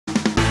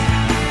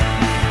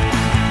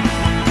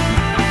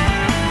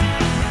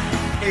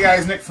Hey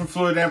guys, Nick from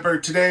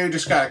Fluidampr. Today we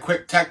just got a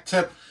quick tech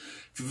tip.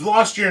 If you've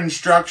lost your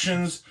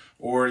instructions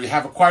or you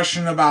have a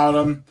question about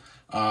them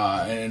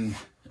and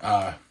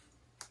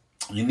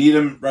you need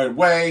them right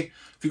away,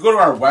 if you go to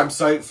our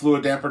website,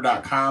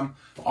 fluidampr.com,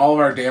 all of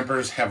our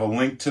dampers have a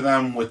link to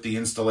them with the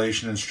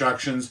installation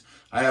instructions.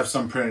 I have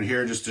some printed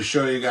here just to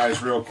show you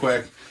guys real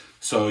quick.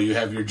 So you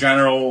have your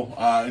general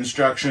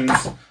instructions,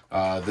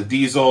 the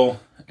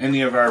diesel,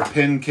 any of our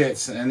pin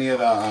kits, any of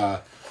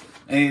the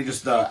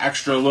just the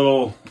extra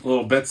little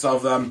bits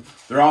of them.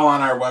 They're all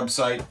on our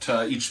website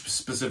to each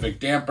specific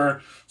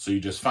damper. So you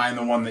just find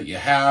the one that you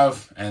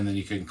have, and then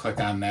you can click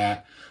on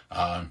that.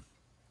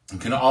 You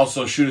can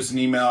also shoot us an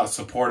email at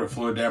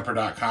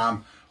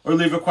support@fluidampr.com or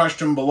leave a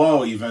question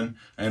below even,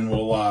 and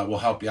we'll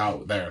help you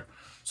out there.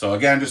 So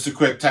again, just a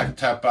quick tech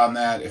tip on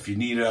that. If you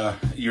need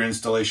your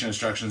installation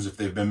instructions, if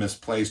they've been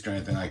misplaced or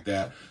anything like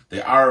that,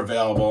 they are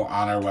available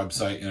on our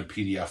website in a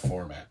PDF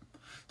format.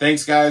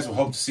 Thanks guys, we'll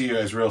hope to see you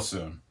guys real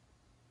soon.